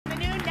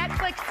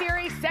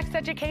sex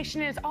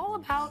education is all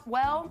about,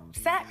 well,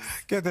 sex.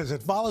 Get this,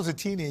 it follows a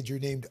teenager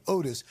named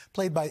Otis,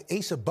 played by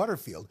Asa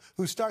Butterfield,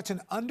 who starts an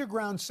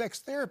underground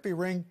sex therapy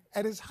ring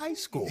at his high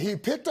school. He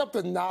picked up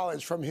the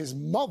knowledge from his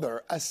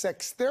mother, a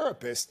sex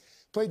therapist,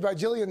 played by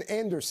Gillian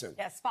Anderson.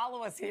 Yes,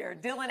 follow us here.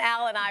 Dylan,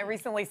 Al, and I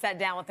recently sat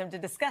down with him to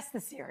discuss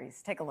the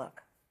series. Take a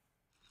look.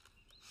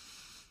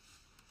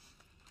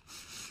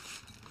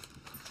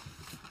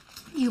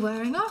 You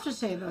wearing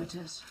aftershave,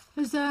 Otis?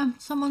 Is there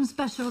someone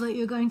special that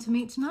you're going to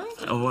meet tonight?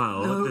 Oh,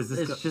 wow. No,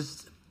 it's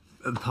just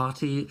a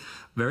party,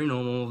 very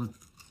normal,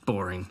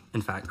 boring.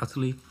 In fact,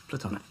 utterly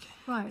platonic.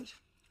 Right.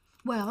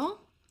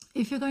 Well,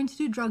 if you're going to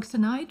do drugs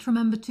tonight,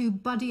 remember to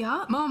buddy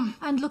up. Mum!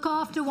 And look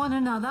after one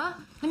another.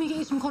 Let me get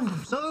you some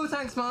condoms. No,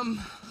 thanks, Mum.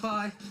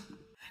 Bye.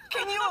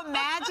 Can you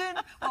imagine?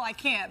 Well, I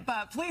can't,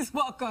 but please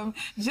welcome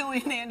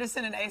Gillian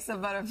Anderson and Asa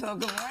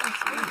Butterfield. Good morning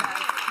to you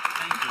guys.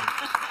 Thank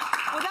you.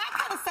 Well, that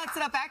kind of sets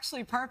it up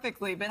actually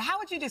perfectly, but how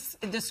would you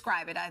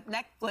describe it? At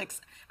Netflix,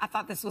 I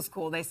thought this was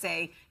cool. They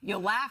say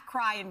you'll laugh,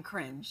 cry, and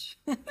cringe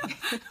when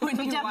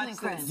you watch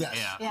cringe. this.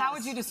 Yes. Yes. How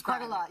would you describe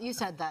Quite a lot. You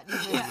said that. You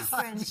did. Yes.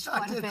 Cringed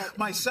quite a bit.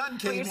 My son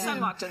came your son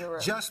in walked in the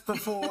room. just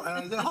before, and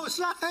I said, oh,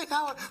 son,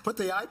 put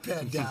the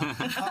iPad down.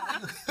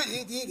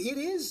 It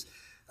is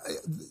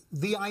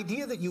the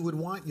idea that you would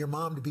want your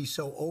mom to be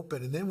so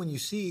open, and then when you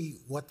see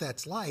what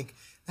that's like,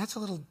 that's a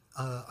little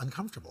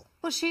uncomfortable.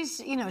 Well, she's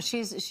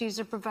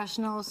a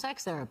professional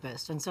sex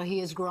therapist, and so he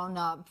has grown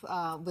up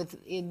with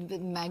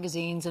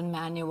magazines and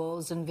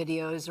manuals and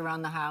videos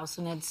around the house,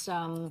 and it's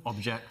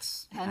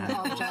Objects.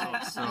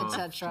 objects,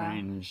 etc.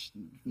 Strange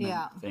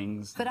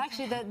things. But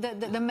actually,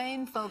 the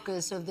main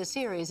focus of the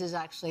series is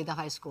actually the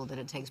high school that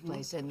it takes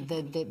place in.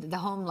 The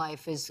home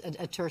life is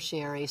a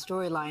tertiary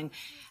storyline,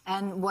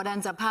 and what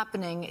ends up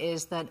happening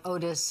is that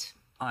Otis.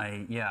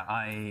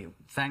 I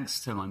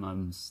thanks to my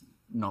mum's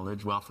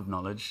wealth of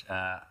knowledge,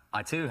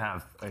 I too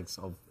have a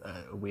sort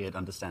of a weird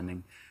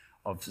understanding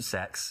of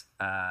sex,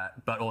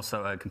 but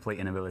also a complete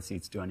inability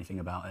to do anything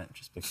about it,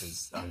 just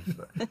because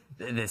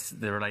of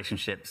the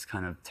relationships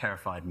kind of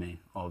terrified me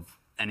of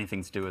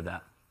anything to do with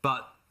that.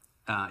 But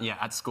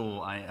at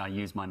school, I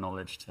use my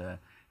knowledge to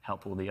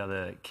help all the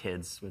other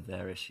kids with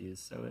their issues.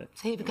 So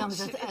he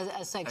becomes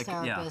a sex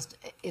therapist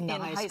in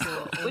high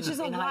school, which is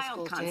a concept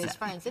wild to his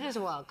friends. It is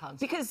a wild concept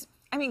because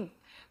I mean,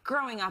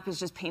 growing up is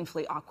just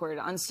painfully awkward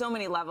on so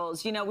many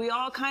levels. You know, we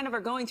all kind of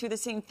are going through the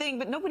same thing,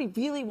 but nobody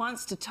really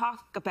wants to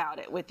talk about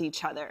it with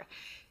each other.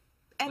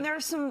 And there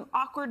are some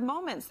awkward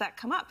moments that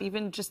come up,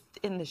 even just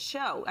in the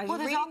show. Well,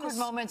 there's awkward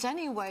moments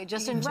anyway,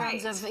 just in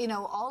terms of,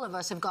 all of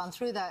us have gone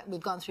through that. We've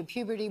gone through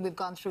puberty. We've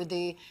gone through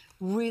the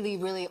really,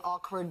 really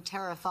awkward,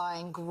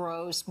 terrifying,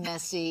 gross,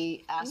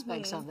 messy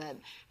aspects of it.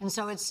 And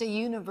so it's a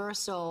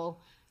universal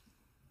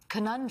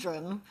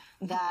conundrum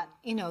that,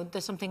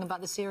 there's something about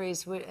the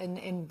series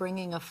in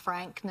bringing a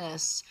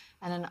frankness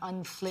and an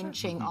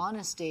unflinching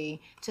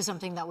honesty to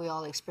something that we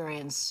all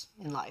experience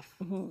in life.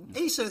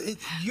 Asa,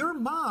 your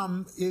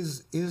mom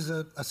is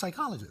a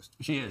psychologist.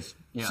 She is,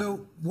 yeah.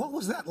 So what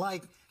was that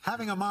like,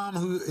 having a mom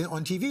who,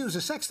 on TV, was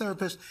a sex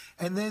therapist,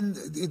 and then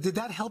did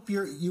that help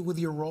you with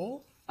your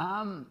role?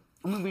 I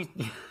mean,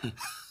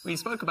 we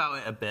spoke about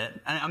it a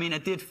bit, and I mean,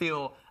 it did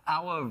feel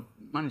mine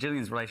and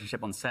Gillian's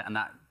relationship on set and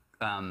that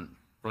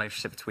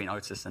relationship between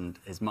Otis and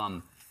his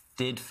mum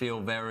did feel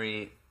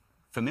very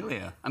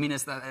familiar. I mean,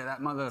 that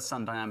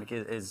mother-son dynamic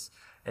is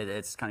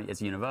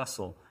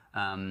universal.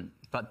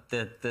 But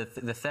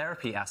the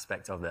therapy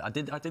aspect of it, I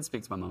did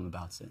speak to my mum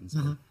about it and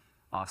sort of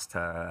asked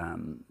her,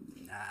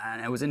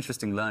 and it was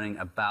interesting learning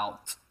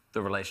about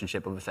the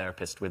relationship of a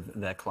therapist with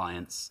their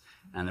clients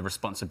and the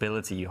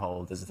responsibility you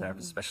hold as a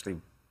therapist, especially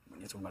when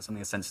you're talking about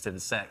something as sensitive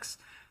as sex.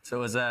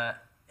 So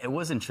it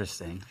was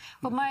interesting.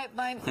 Well,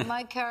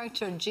 my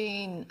character,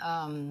 Jean,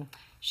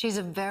 she's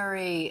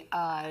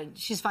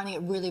she's finding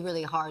it really,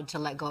 really hard to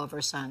let go of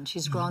her son.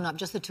 She's grown up,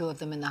 just the two of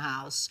them in the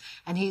house,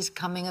 and he's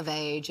coming of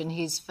age, and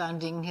he's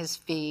finding his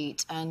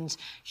feet, and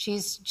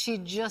she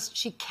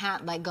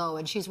can't let go.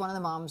 And she's one of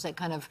the moms that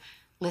kind of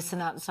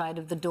listen outside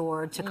of the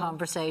door to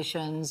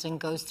conversations and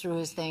goes through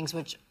his things,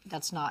 which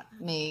that's not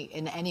me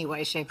in any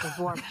way, shape, or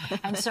form.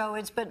 And so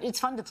it's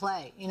fun to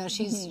play.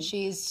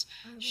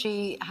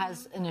 She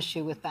has an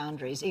issue with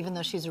boundaries, even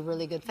though she's a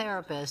really good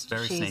therapist.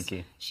 Very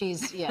sneaky.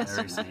 Yes.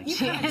 Very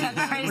sneaky.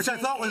 Which I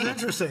thought was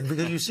interesting,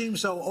 because you seem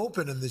so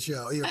open in the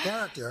show, your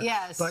character.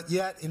 Yes. But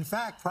yet, in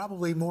fact,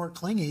 probably more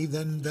clingy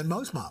than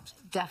most moms.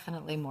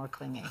 Definitely more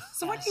clingy.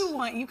 So what do you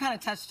want? You kind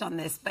of touched on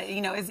this, but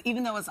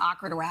even though it's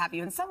awkward or what have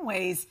you, in some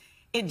ways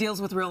it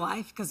deals with real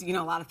life, because a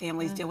lot of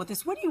families deal with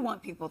this. What do you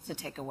want people to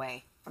take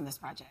away from this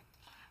project?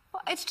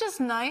 Well, it's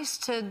just nice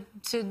to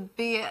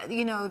be,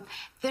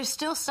 there's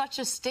still such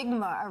a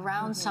stigma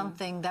around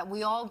something that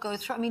we all go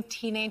through. I mean,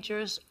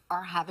 teenagers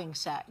are having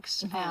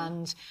sex.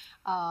 And,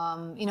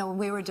 when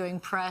we were doing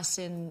press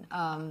in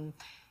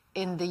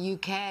in the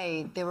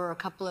UK, there were a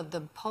couple of the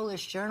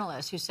Polish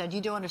journalists who said,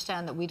 you don't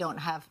understand that we don't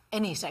have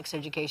any sex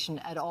education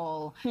at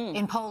all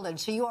in Poland,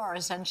 so you are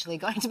essentially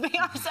going to be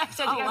our sex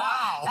educator.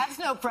 Wow. That's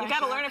no pressure. You got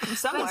to learn it from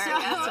somewhere, I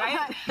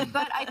guess, right?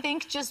 But I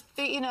think just,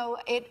 you know,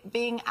 it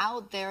being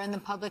out there in the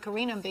public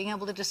arena and being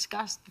able to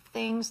discuss the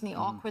things and the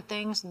awkward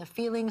things and the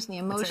feelings and the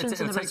emotions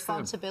and the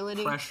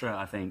responsibility. Pressure,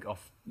 I think,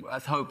 off. I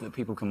hope that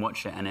people can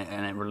watch it and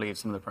it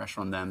relieves some of the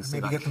pressure on them.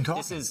 Maybe get them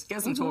talking.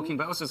 Gets them talking,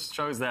 but also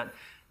shows that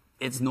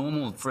it's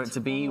normal for it to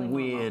be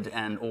weird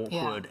and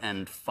awkward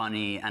and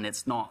funny, and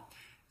it's not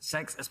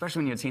sex,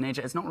 especially when you're a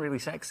teenager, it's not really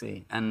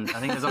sexy. And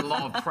I think there's a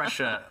lot of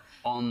pressure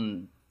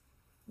on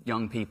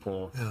young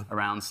people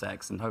around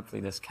sex, and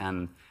hopefully this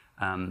can,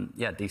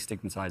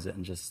 destigmatize it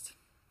and just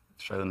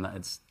show them that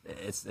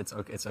it's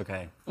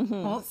okay.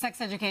 Well,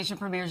 Sex Education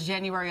premieres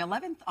January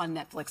 11th on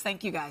Netflix.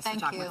 Thank you guys for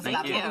talking with us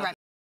about it.